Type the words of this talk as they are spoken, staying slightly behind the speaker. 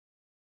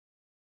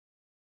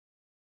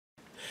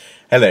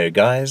Hello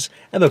guys,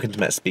 and welcome to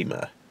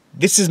Mattsbeamer.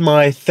 This is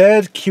my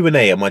third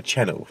Q&A on my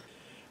channel,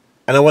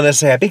 and I want to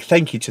say a big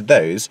thank you to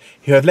those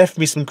who have left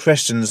me some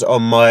questions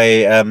on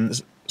my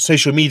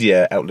social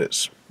media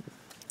outlets.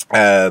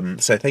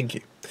 So thank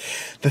you.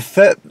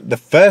 The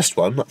first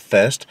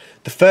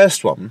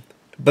one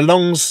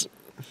belongs...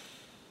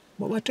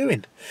 What am I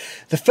doing?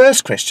 The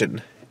first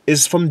question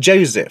is from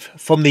Joseph,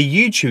 from the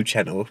YouTube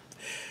channel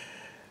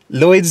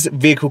Lloyd's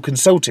Vehicle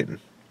Consulting.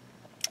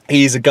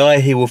 He's a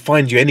guy who will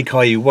find you any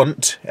car you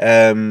want,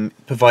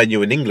 provided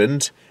you're in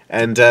England,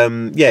 and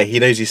yeah, he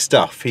knows his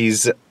stuff.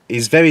 He's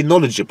very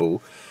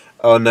knowledgeable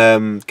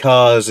on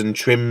cars and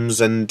trims,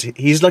 and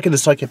he's like an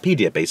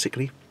encyclopedia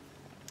basically.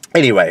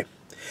 Anyway,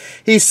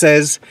 he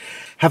says,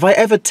 have I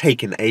ever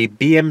taken a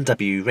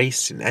BMW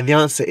racing? And the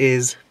answer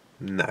is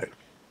no.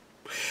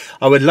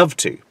 I would love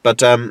to,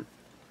 but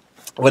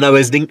when I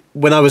was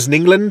in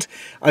England,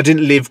 I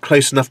didn't live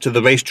close enough to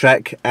the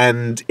racetrack,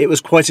 and it was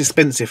quite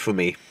expensive for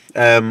me.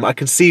 I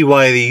can see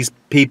why these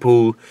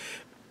people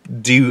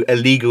do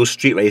illegal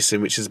street racing,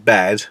 which is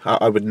bad.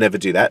 I would never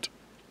do that.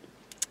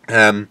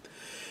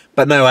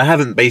 But no, I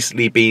haven't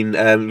basically been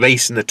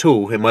racing at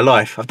all in my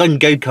life. I've done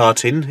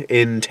go-karting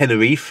in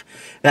Tenerife.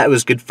 That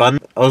was good fun.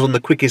 I was on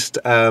the quickest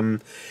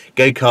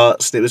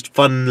go-karts. It was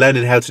fun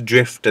learning how to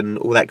drift and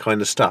all that kind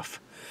of stuff.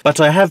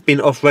 But I have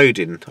been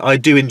off-roading. I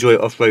do enjoy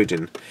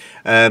off-roading.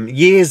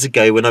 Years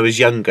ago, when I was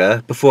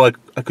younger, before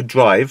I could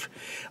drive,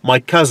 my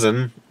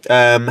cousin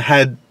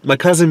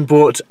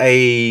bought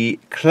a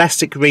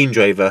classic Range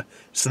Rover,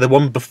 so the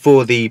one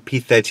before the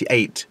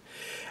P38,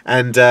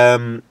 and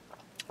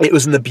it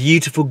was in a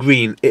beautiful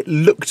green. It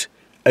looked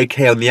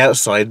okay on the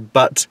outside,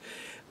 but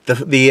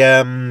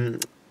the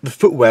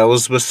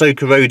footwells were so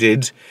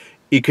corroded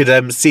you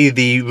could see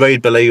the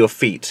road below your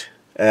feet.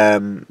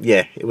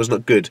 Yeah, it was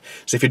not good.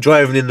 So if you're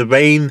driving in the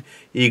rain,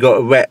 you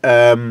got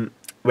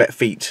wet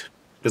feet,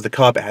 because the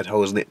carpet had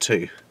holes in it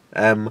too.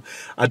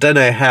 I don't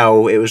know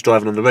how it was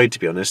driving on the road, to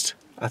be honest.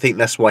 I think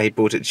that's why he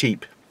bought it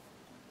cheap.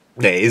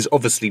 That is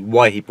obviously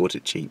why he bought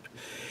it cheap.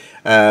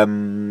 I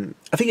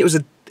think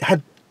it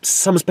had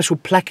some special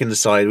plaque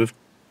inside with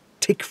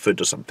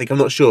Tickford or something. I'm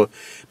not sure,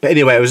 but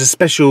anyway, it was a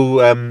special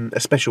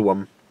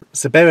one.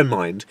 So bear in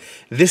mind,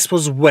 this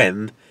was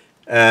when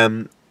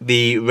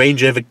the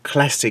Range Rover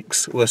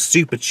Classics were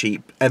super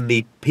cheap and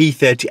the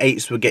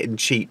P38s were getting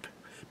cheap,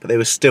 but they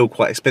were still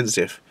quite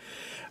expensive.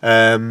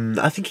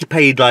 I think he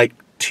paid like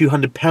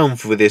 £200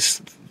 for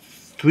this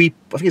I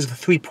think it's a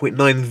 3.9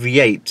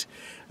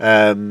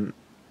 V8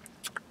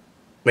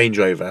 Range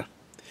Rover.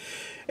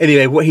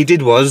 Anyway, what he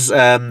did was,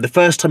 the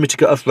first time he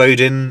took it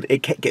off-roading,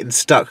 it kept getting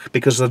stuck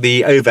because of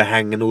the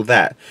overhang and all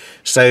that.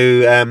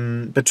 So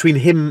between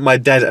him, my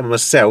dad and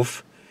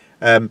myself,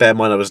 bear in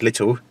mind I was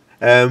little,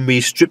 we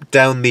stripped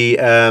down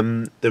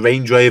the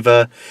Range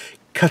Rover,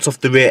 cut off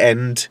the rear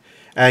end,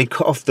 and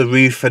cut off the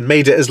roof, and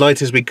made it as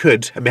light as we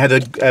could. And we had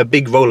a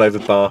big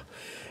rollover bar.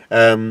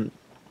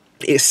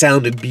 It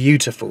sounded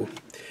beautiful.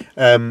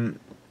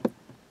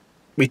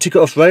 We took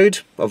it off-road,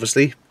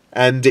 obviously,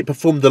 and it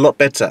performed a lot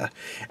better.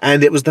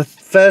 And it was the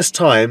first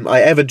time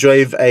I ever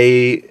drove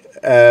a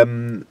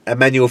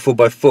manual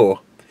 4x4.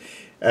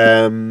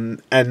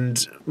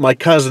 And my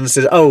cousin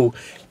said, "Oh,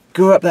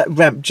 go up that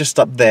ramp just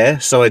up there."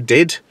 So I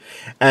did,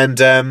 and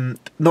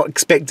not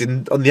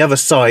expecting, on the other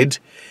side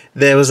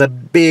there was a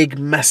big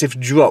massive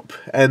drop,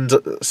 and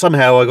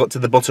somehow I got to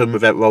the bottom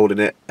without rolling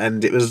it,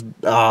 and it was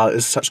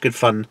such good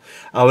fun.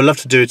 I would love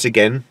to do it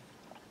again.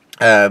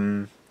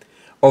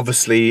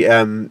 Obviously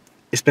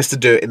it's best to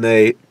do it in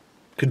a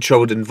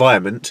controlled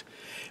environment,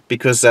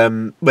 because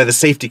where the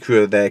safety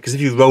crew are there, because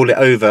if you roll it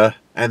over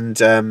and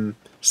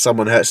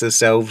someone hurts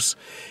themselves,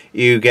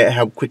 you get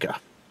help quicker.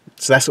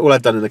 So that's all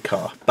I've done in the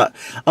car. But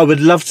I would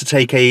love to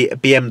take a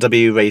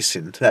BMW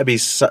racing. That would be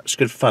such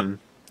good fun.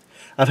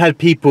 I've had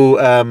people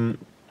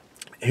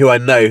who I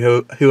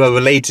know who are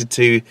related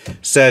to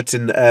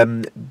certain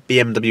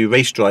BMW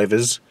race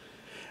drivers,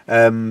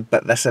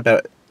 but that's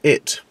about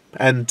it.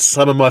 And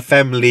some of my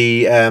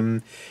family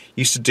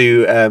used to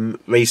do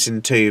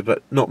racing too,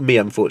 but not me,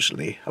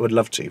 unfortunately. I would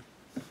love to.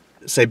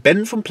 So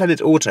Ben from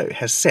Planet Auto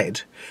has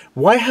said,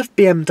 why have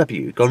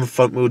BMW gone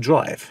front-wheel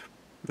drive?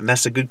 And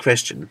that's a good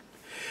question.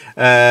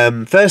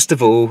 First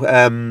of all,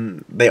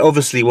 they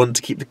obviously want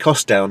to keep the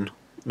cost down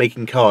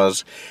making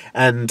cars,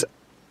 and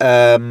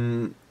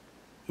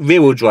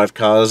rear-wheel drive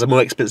cars are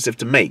more expensive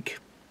to make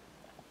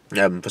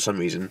for some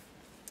reason.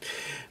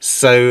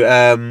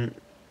 So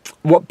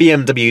what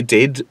BMW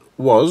did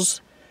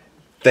was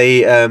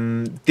they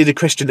did a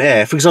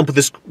questionnaire. For example,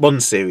 this 1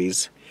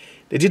 Series,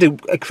 they did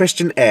a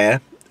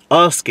questionnaire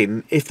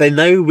asking if they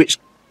know which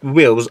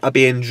wheels are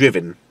being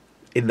driven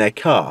in their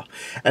car,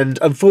 and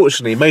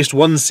unfortunately most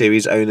 1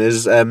 Series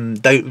owners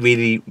don't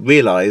really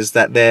realise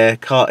that their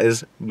car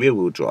is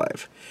rear-wheel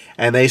drive,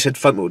 and they said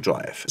front-wheel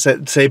drive. So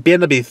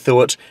BMW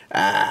thought,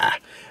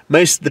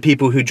 most of the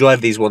people who drive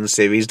these 1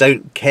 Series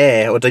don't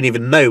care or don't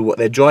even know what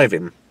they're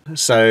driving,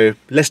 so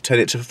let's turn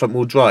it to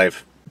front-wheel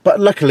drive. But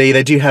luckily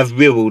they do have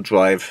rear-wheel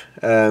drive,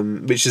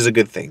 which is a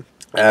good thing.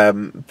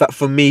 But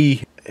for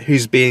me,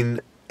 who's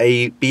been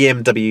a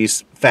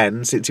BMW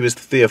fan since he was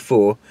 3 or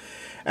 4,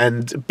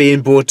 and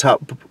being brought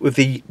up with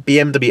the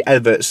BMW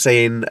advert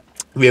saying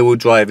rear-wheel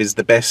drive is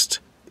the best,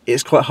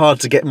 it's quite hard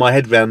to get my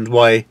head around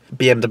why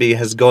BMW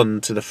has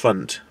gone to the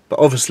front. But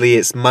obviously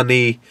it's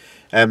money,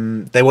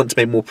 they want to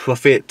make more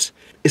profit.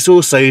 It's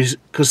also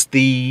because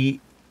the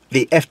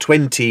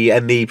F20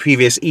 and the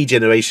previous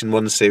E-Generation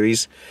 1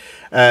 series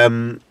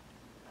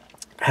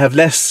have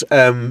less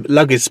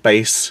luggage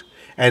space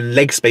and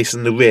leg space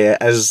in the rear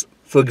as,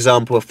 for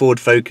example, a Ford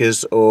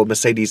Focus or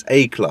Mercedes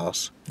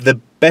A-Class. The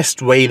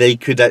best way they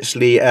could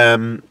actually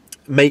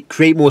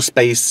create more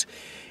space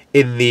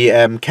in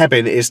the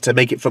cabin is to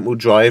make it front-wheel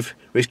drive,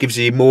 which gives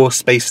you more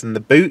space in the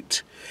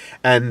boot,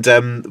 and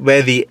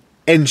where the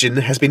engine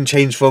has been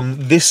changed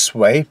from this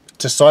way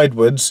to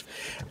sidewards,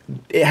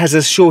 it has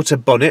a shorter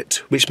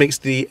bonnet, which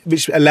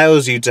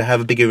allows you to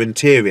have a bigger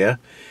interior.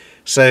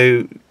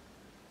 So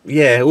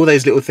yeah, all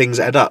those little things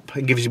add up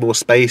and gives you more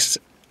space.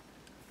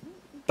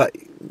 But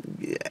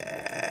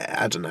yeah,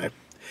 I don't know.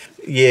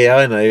 Yeah,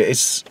 I know.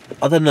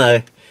 I don't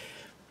know.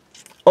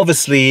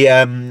 Obviously,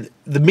 the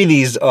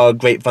Minis are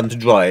great fun to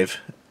drive,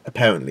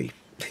 apparently.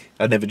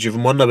 I've never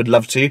driven one, I would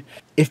love to.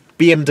 If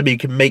BMW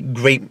can make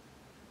great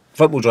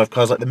front-wheel drive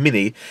cars like the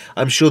Mini,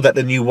 I'm sure that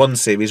the new 1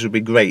 Series would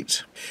be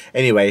great.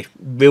 Anyway,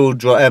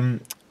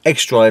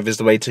 X-Drive is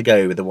the way to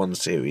go with the 1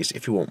 Series,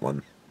 if you want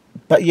one.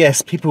 But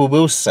yes, people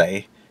will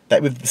say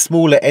that with the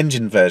smaller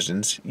engine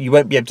versions, you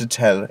won't be able to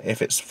tell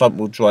if it's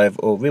front-wheel drive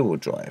or rear-wheel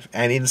drive.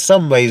 And in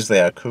some ways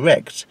they are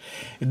correct.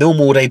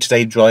 Normal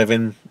day-to-day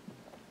driving,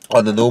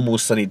 on a normal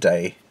sunny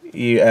day,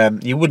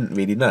 you wouldn't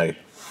really know,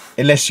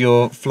 unless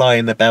you're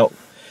flying about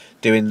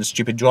doing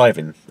stupid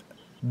driving.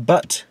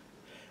 But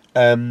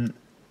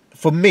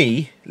for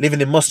me, living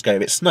in Moscow,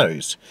 it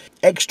snows.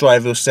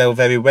 X-Drive will sell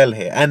very well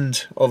here,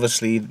 and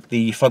obviously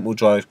the front-wheel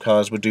drive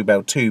cars will do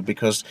well too,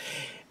 because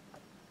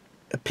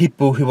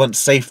people who want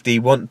safety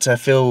want to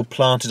feel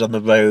planted on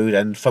the road,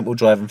 and front-wheel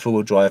drive and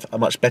four-wheel drive are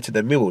much better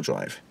than rear-wheel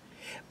drive.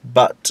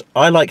 But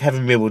I like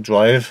having rear-wheel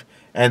drive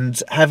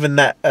and having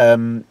that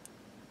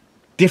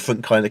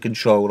different kind of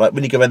control, like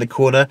when you go around the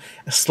corner,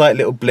 a slight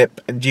little blip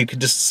and you can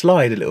just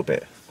slide a little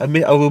bit. I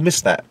will miss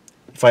that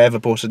if I ever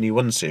bought a new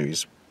 1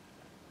 Series.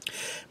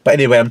 But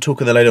anyway, I'm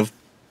talking a load of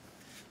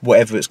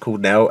whatever it's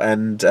called now,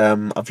 and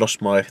I've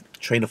lost my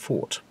train of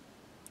thought.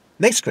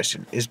 Next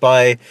question is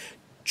by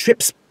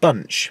Trips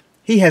Bunch.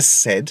 He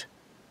has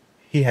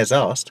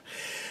asked,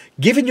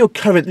 given your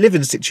current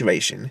living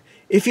situation,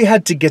 if you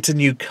had to get a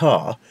new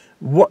car,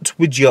 what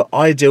would your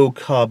ideal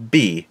car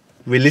be,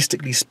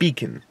 realistically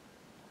speaking?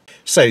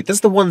 So, does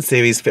the 1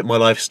 Series fit my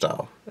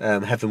lifestyle,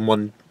 having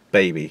one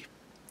baby?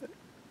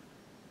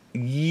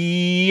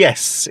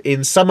 Yes,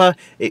 in summer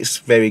it's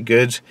very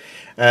good.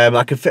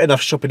 I can fit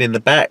enough shopping in the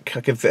back,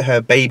 I can fit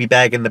her baby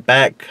bag in the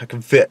back, I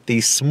can fit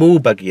the small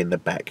buggy in the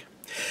back.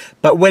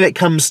 But when it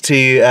comes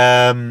to,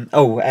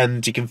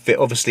 and you can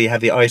obviously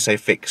have the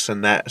ISOFIX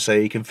and that, so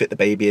you can fit the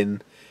baby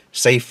in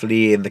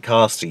safely in the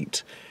car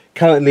seat.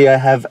 Currently I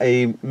have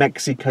a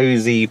Maxi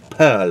Cozy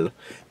Pearl,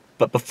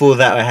 but before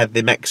that I had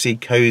the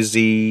Maxi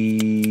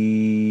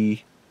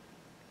Cozy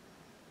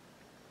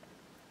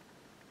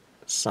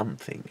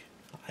something.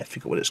 I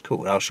forget what it's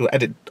called. I shall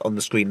edit on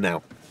the screen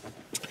now.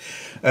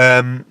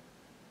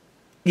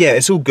 Yeah,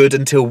 it's all good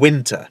until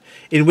winter.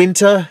 In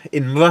winter,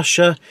 in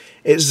Russia,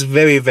 it's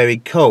very, very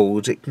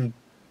cold. It can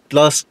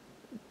last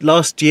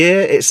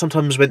year, it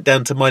sometimes went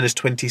down to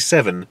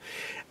 -27.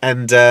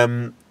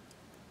 And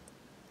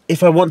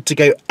if I want to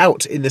go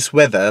out in this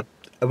weather,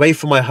 away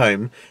from my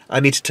home, I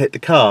need to take the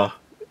car.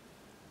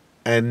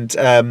 And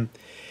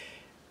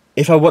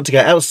if I want to go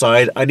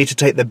outside, I need to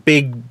take the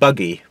big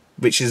buggy,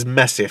 which is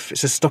massive.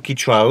 It's a stocky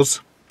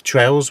trails,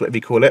 whatever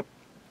you call it.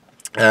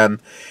 The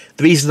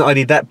reason that I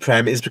need that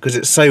pram is because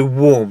it's so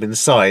warm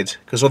inside,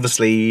 because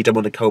obviously you don't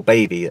want a cold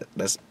baby.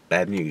 That's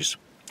bad news.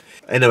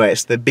 Anyway,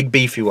 it's the big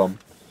beefy one,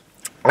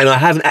 and I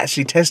haven't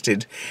actually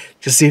tested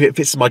to see if it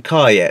fits in my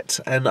car yet,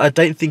 and I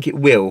don't think it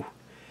will.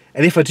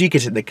 And if I do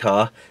get it in the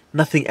car,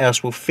 nothing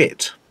else will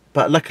fit.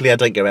 But luckily I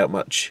don't go out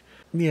much.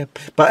 Yeah.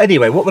 But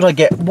anyway, what would I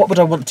get? What would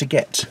I want to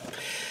get?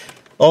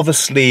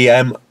 Obviously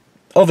I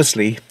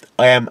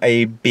am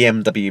a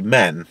BMW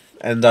man,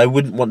 and I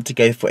wouldn't want to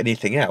go for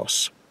anything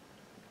else.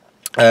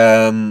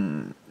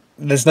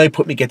 There's no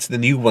point me getting the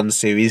new 1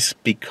 Series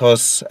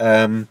because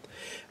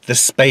the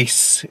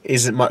space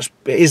isn't much.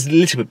 It is a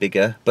little bit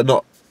bigger, but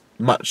not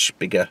much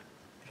bigger,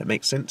 if that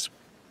makes sense.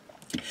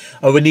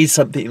 I would need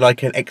something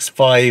like an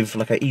X5,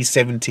 like an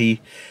E70,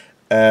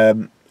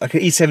 like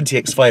an E70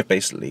 X5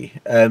 basically.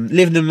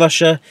 Living in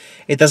Russia,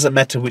 it doesn't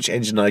matter which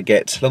engine I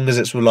get, as long as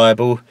it's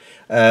reliable.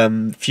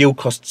 Fuel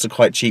costs are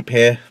quite cheap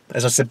here.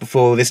 As I said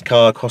before, this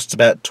car costs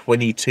about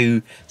 £22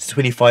 to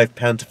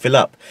 £25 to fill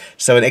up.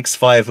 So an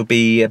X5 would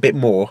be a bit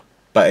more,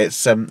 but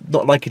it's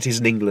not like it is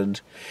in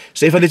England.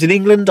 So if I lived in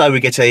England, I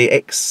would get a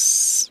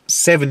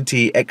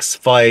X70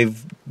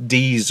 X5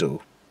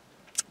 diesel.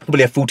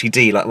 Probably a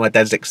 40D like my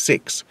dad's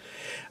X6.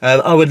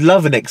 I would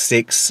love an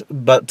X6,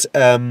 but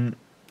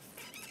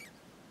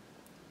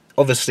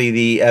obviously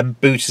the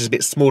boot is a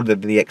bit smaller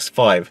than the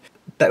X5.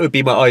 That would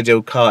be my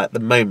ideal car at the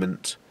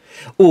moment.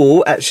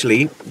 Or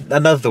actually,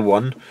 another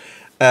one.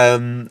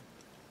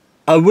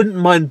 I wouldn't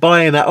mind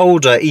buying an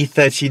older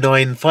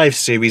E39 5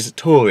 Series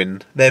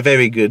Touring. They're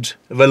very good,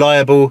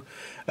 reliable,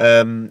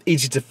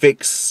 easy to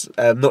fix,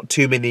 not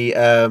too much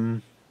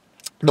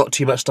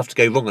stuff to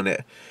go wrong on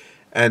it,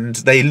 and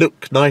they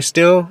look nice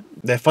still.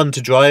 They're fun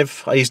to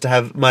drive.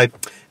 My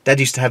dad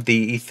used to have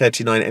the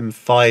E39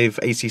 M5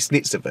 AC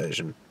Schnitzer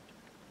version,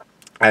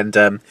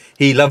 and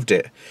he loved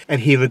it,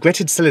 and he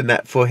regretted selling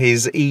that for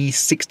his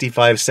E65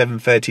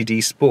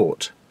 730D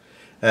Sport.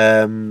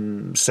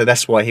 So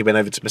that's why he went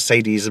over to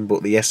Mercedes and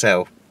bought the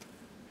SL.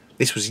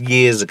 This was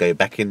years ago,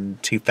 back in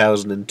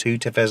 2002,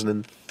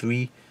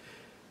 2003.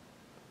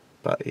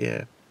 But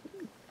yeah.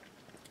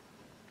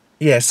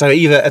 Yeah, so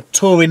either a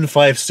Touring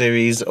 5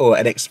 Series or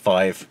an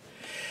X5.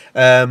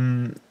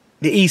 The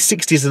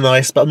E60s are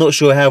nice, but I'm not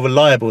sure how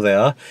reliable they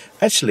are.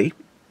 Actually,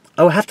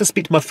 I will have to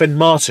speak to my friend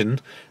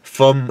Martin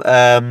from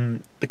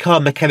the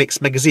Car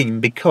Mechanics magazine,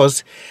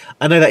 because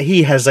I know that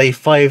he has a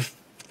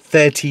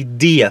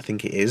 530D, I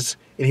think it is,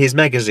 in his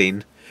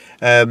magazine.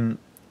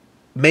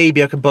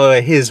 Maybe I can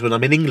borrow his when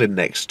I'm in England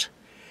next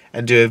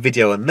and do a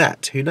video on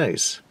that. Who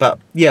knows? But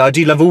yeah, I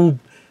do love all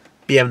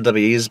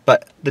BMWs,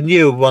 but the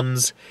newer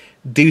ones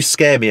do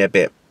scare me a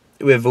bit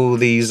with all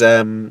these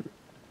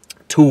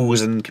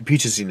tools and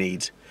computers you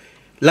need.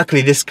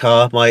 Luckily, this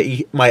car, my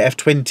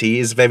F20,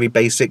 is very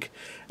basic,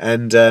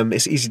 and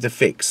it's easy to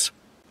fix.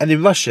 And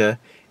in Russia,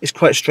 it's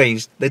quite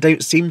strange. They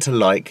don't seem to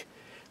like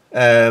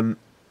the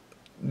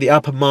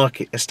upper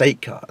market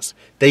estate cars.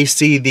 They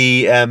see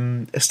the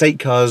estate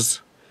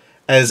cars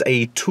as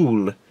a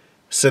tool,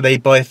 so they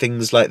buy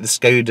things like the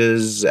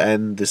Skodas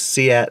and the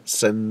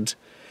Seats and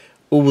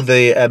all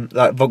the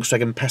like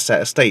Volkswagen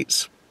Passat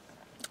estates.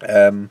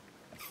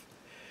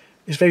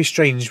 It's very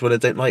strange when I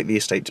don't like the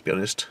estate, to be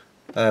honest.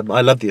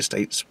 I love the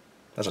estates,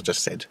 as I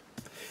just said.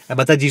 And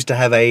my dad used to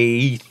have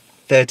a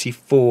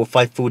 34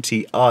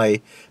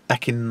 540i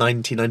back in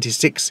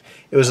 1996.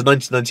 It was a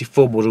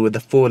 1994 model with a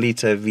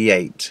 4-litre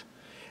V8.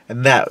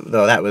 And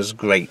that was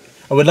great.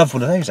 I would love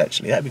one of those,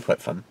 actually. That'd be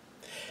quite fun.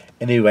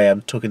 Anyway,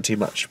 I'm talking too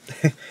much.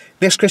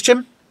 Next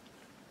question.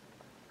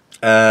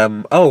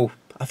 Oh,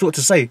 I thought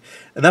to say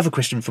another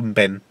question from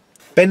Ben.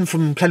 Ben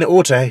from Planet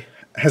Auto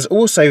has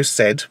also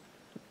said,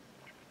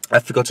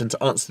 I've forgotten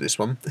to answer this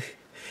one.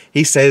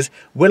 He says,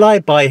 will I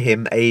buy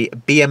him a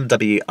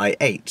BMW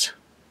i8?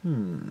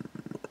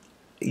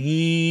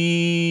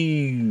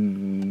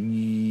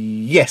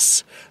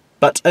 Yes,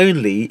 but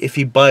only if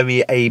you buy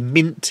me a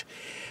mint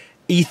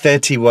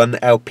E31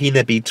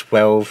 Alpina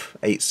B12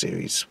 8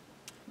 Series.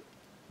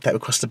 That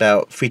would cost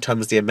about 3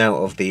 times the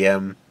amount of the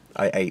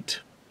i8.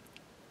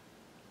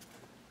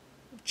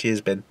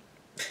 Cheers, Ben.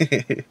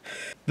 The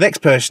next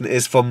person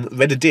is from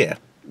Redadair.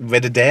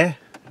 Redadair?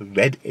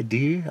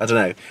 Redadair? I don't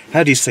know.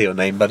 How do you say your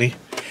name, buddy?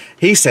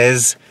 He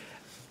says,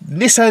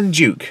 Nissan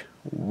Duke.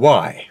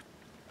 Why?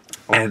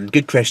 And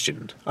good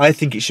question. I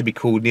think it should be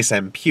called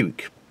Nissan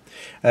Puke.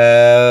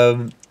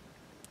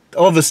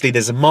 Obviously,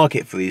 there's a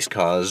market for these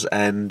cars,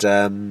 and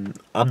I'm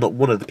not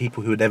one of the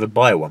people who would ever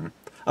buy one.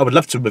 I would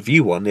love to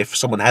review one. If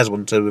someone has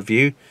one to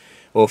review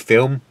or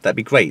film, that'd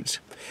be great.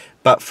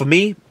 But for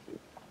me,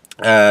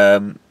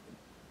 they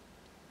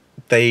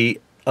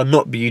are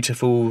not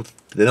beautiful.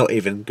 They're not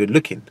even good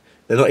looking.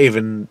 They're not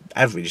even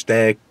average.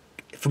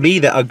 For me,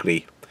 they're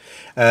ugly.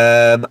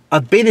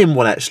 I've been in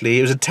one, actually.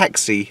 It was a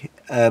taxi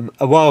a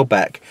while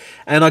back,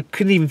 and I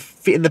couldn't even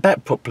fit in the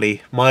back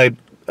properly. My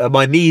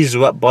knees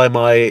were up by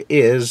my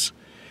ears.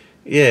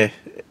 Yeah.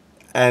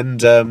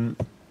 And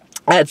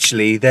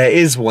actually, there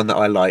is one that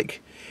I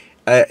like.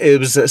 It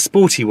was a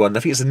sporty one.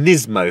 I think it's a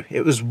Nismo.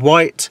 It was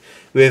white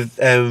with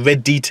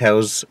red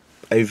details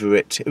over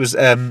it. It was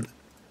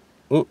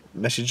oh,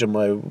 message on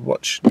my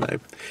watch.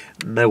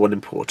 No one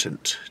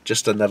important.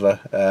 Just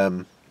another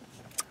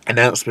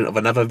announcement of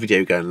another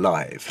video going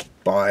live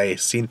by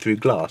Seen Through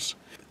Glass.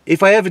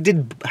 If I ever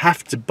did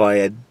have to buy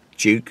a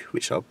Duke,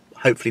 which I'll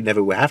hopefully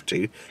never will have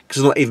to, because it's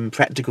not even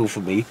practical for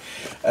me,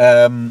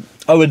 I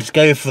would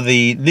go for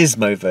the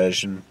Nismo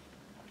version.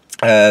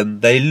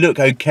 They look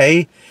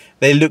okay.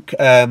 They look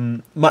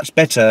much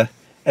better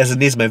as a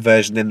Nismo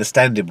version than the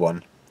standard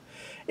one.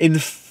 In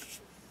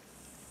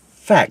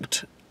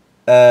fact,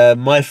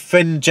 my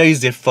friend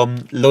Joseph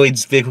from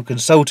Lloyd's Vehicle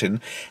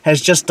Consulting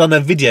has just done a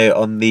video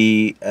on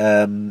the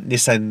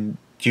Nissan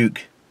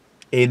Duke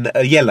in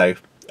yellow,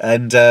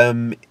 and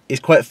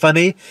it's quite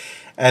funny.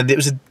 And it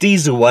was a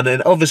diesel one,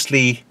 and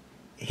obviously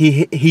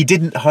he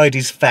didn't hide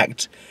his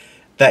fact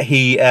that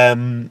he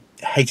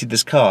hated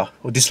this car,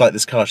 or disliked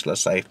this car, shall I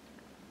say.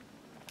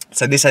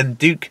 So Nissan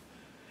Duke,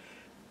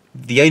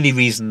 the only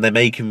reason they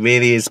make him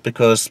really is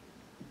because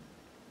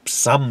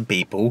some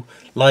people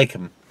like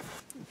him.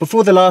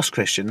 Before the last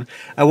question,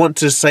 I want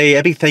to say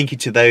a big thank you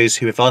to those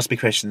who have asked me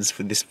questions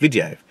for this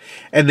video.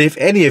 And if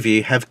any of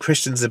you have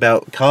questions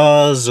about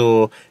cars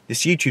or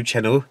this YouTube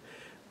channel,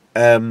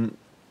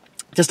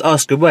 just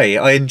ask away.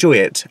 I enjoy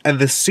it, and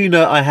the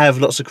sooner I have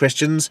lots of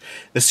questions,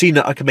 the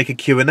sooner I can make a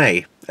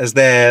Q&A, as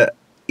they're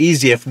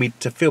easier for me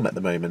to film at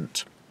the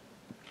moment.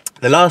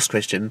 The last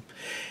question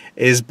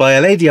is by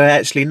a lady I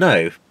actually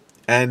know,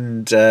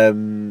 and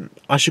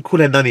I should call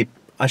her Nanny.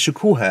 I should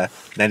call her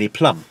Nanny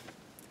Plum.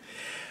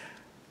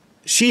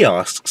 She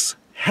asks,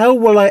 "How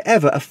will I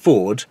ever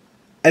afford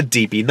a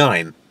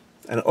DB9?"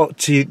 And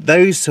to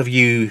those of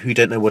you who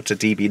don't know what a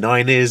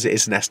DB9 is,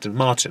 it's an Aston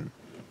Martin.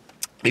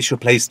 It's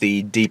replaced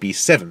the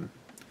DB7.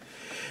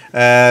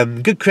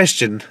 Good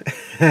question.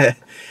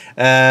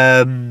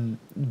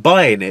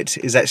 Buying it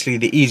is actually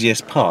the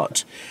easiest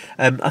part.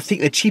 I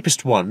think the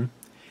cheapest one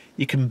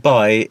you can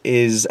buy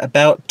is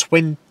about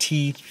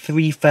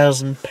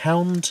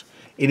 £23,000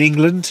 in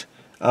England.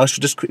 I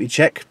should just quickly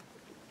check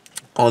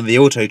on the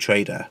Auto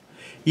Trader.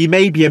 You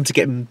may be able to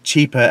get them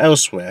cheaper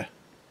elsewhere.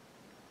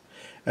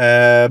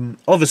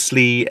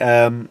 Obviously,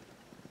 1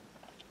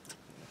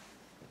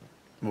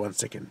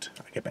 second,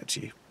 I'll get back to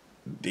you.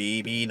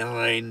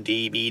 DB9,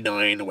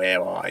 DB9,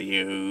 where are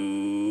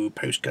you?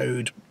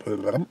 Postcode.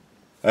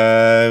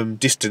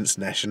 Distance,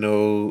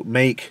 national,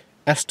 make,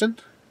 Aston.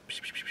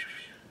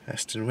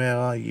 Aston, where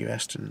are you?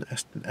 Aston,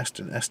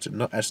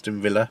 not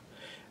Aston Villa.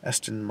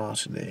 Aston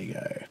Martin, there you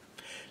go.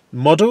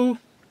 Model,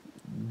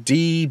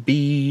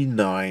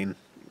 DB9.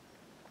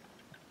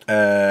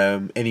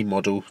 Any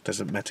model,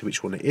 doesn't matter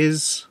which one it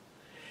is.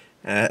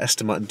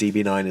 Aston Martin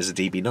DB9 is a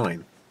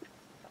DB9.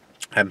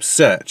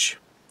 Search.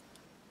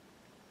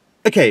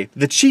 Okay,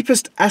 the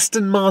cheapest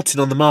Aston Martin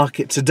on the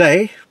market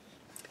today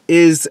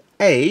is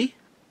a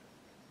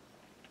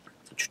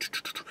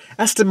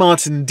Aston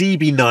Martin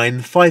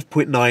DB9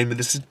 5.9 with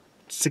a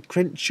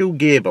sequential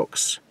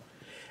gearbox.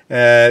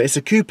 It's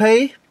a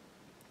coupe.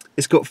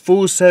 It's got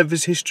full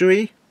service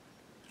history.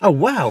 Oh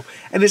wow!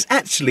 And it's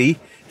actually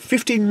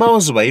 15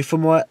 miles away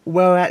from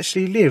where I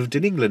actually lived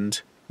in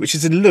England, which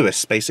is in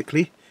Lewes,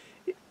 basically.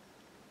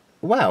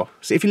 Wow!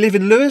 So if you live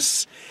in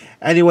Lewes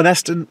and you want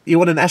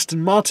an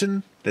Aston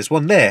Martin, there's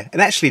one there.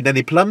 And actually,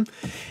 Nanny Plum,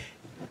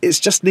 it's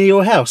just near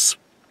your house.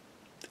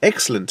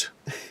 Excellent.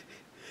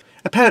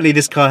 Apparently,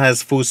 this car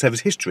has full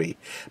service history,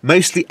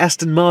 mostly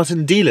Aston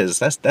Martin dealers.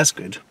 That's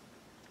good.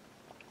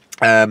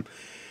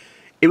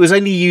 It was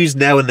only used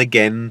now and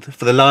again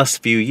for the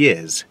last few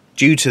years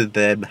due to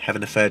them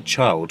having a third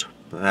child.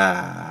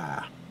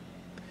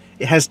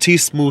 It has 2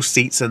 small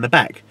seats in the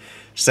back,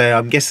 so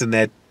I'm guessing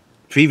their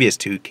previous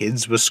 2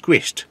 kids were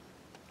squished.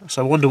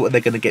 So I wonder what they're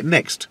going to get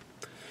next.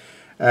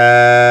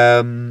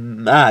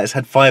 It's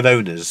had 5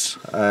 owners.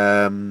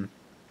 I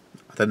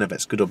don't know if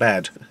that's good or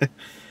bad.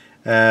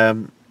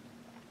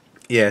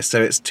 Yeah,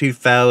 so it's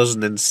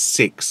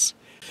 2006.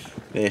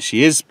 There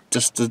she is.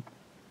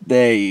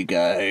 There you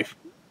go.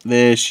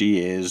 There she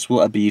is.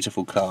 What a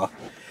beautiful car.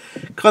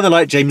 Kind of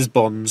like James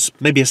Bond's,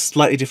 maybe a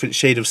slightly different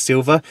shade of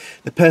silver.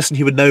 The person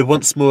who would know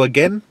once more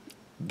again,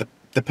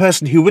 the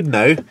person who would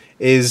know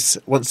is,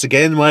 once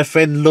again, my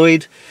friend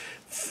Lloyd.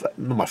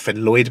 Not my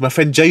friend Lloyd, my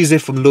friend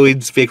Joseph from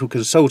Lloyd's Vehicle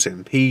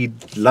Consulting. He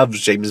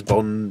loves James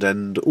Bond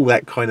and all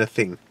that kind of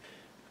thing.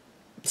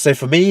 So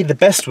for me, the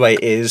best way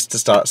is to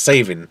start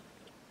saving.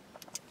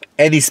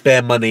 Any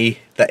spare money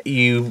that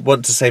you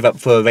want to save up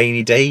for a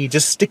rainy day, you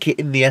just stick it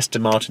in the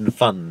Aston Martin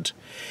fund.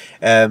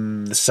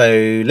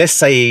 So let's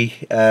say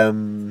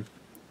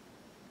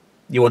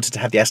you wanted to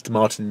have the Aston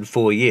Martin in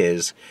 4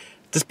 years.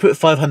 Just put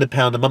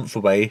 £500 a month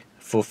away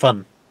for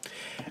fun.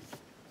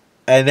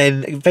 And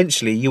then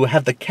eventually you will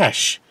have the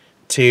cash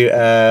to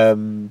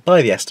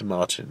buy the Aston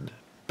Martin.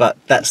 But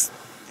that's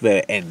where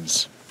it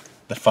ends.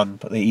 The fun,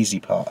 the easy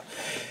part.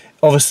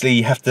 Obviously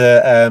you have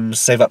to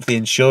save up for the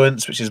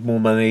insurance, which is more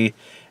money.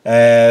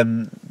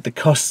 The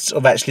costs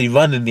of actually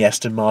running the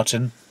Aston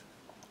Martin,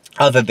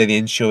 other than the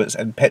insurance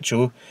and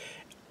petrol,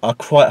 are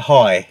quite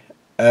high.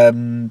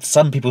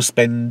 Some people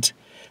spend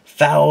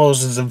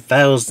thousands and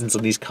thousands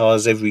on these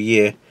cars every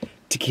year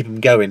to keep them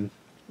going.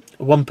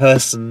 One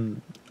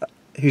person,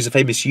 who's a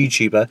famous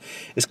YouTuber,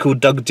 is called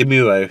Doug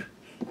DeMuro.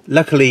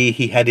 Luckily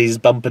he had his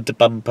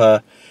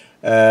bumper-to-bumper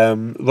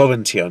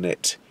warranty on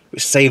it,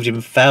 which saved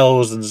him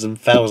thousands and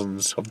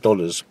thousands of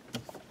dollars.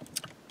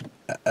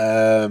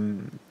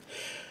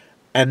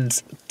 And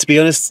to be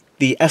honest,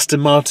 the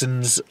Aston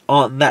Martins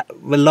aren't that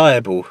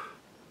reliable.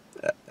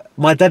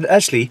 My dad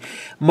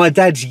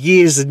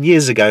years and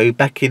years ago,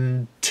 back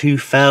in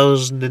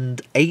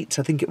 2008,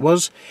 I think it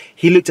was,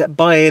 he looked at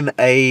buying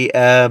a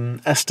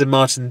Aston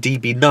Martin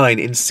DB9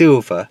 in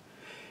silver.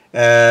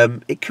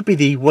 It could be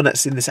the one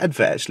that's in this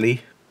advert,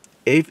 actually.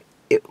 When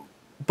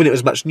it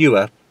was much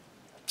newer.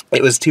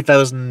 It was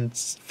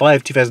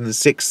 2005,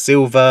 2006,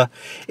 silver.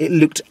 It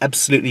looked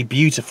absolutely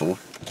beautiful.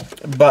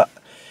 But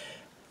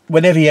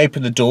whenever he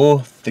opened the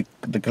door,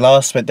 the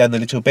glass went down a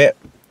little bit.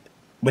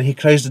 When he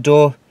closed the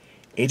door,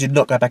 it did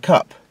not go back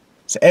up.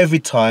 So every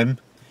time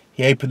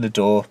he opened the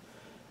door,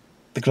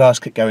 the glass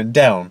kept going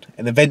down,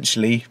 and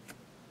eventually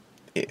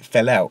it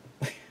fell out.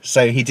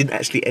 So he didn't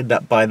actually end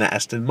up buying that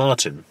Aston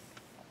Martin.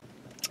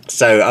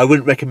 So I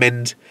wouldn't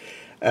recommend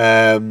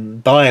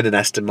buying an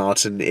Aston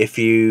Martin if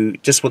you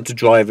just want to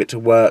drive it to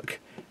work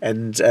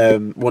and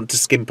want to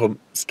skimp on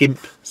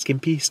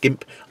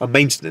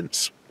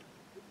maintenance.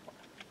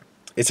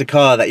 It's a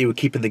car that you would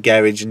keep in the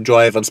garage and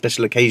drive on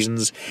special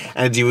occasions,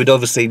 and you would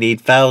obviously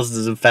need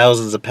thousands and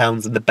thousands of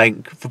pounds in the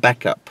bank for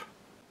backup.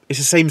 It's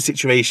the same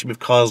situation with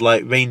cars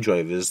like Range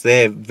Rovers.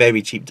 They're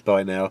very cheap to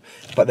buy now,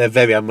 but they're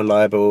very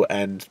unreliable,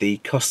 and the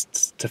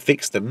costs to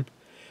fix them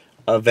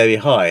are very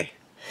high.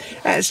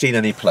 Actually,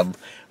 Nanny Plum,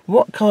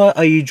 what car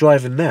are you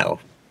driving now?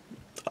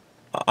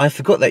 I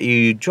forgot that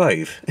you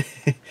drove.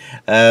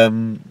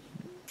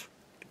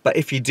 But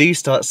if you do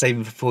start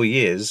saving for 4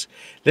 years,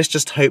 let's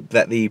just hope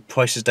that the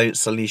prices don't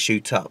suddenly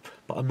shoot up.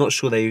 But I'm not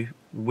sure they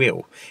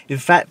will. In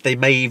fact, they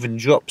may even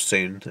drop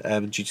soon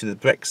due to the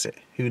Brexit.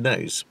 Who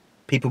knows?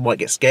 People might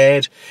get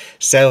scared,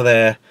 sell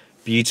their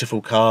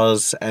beautiful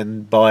cars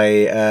and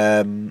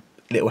buy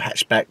little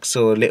hatchbacks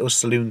or little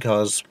saloon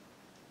cars.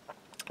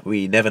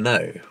 We never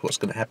know what's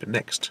going to happen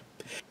next.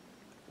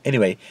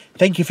 Anyway,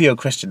 thank you for your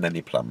question,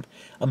 Nanny Plum.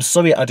 I'm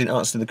sorry I didn't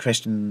answer the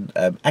question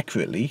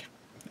accurately.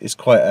 It's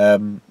quite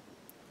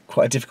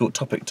a difficult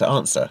topic to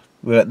answer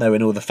without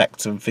knowing all the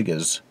facts and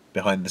figures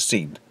behind the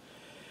scene.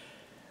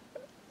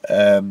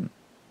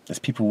 There's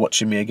people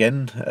watching me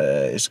again.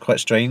 It's quite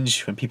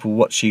strange when people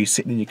watch you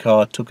sitting in your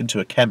car talking to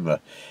a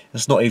camera.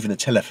 It's not even a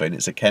telephone,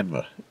 it's a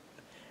camera.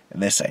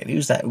 And they're saying,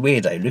 who's that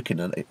weirdo looking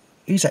at it?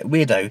 Who's that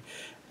weirdo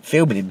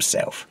filming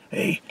himself?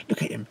 Hey,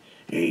 look at him.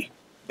 Hey.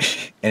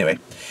 Anyway,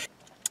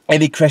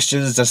 any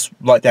questions, just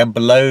write down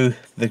below.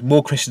 The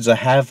more questions I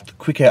have, the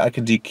quicker I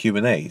can do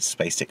Q&As,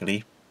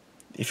 basically.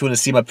 If you want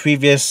to see my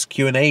previous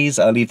Q&As,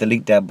 I'll leave the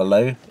link down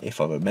below,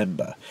 if I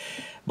remember.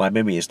 My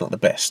memory is not the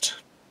best.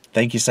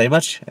 Thank you so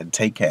much, and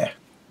take care.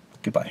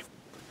 Goodbye.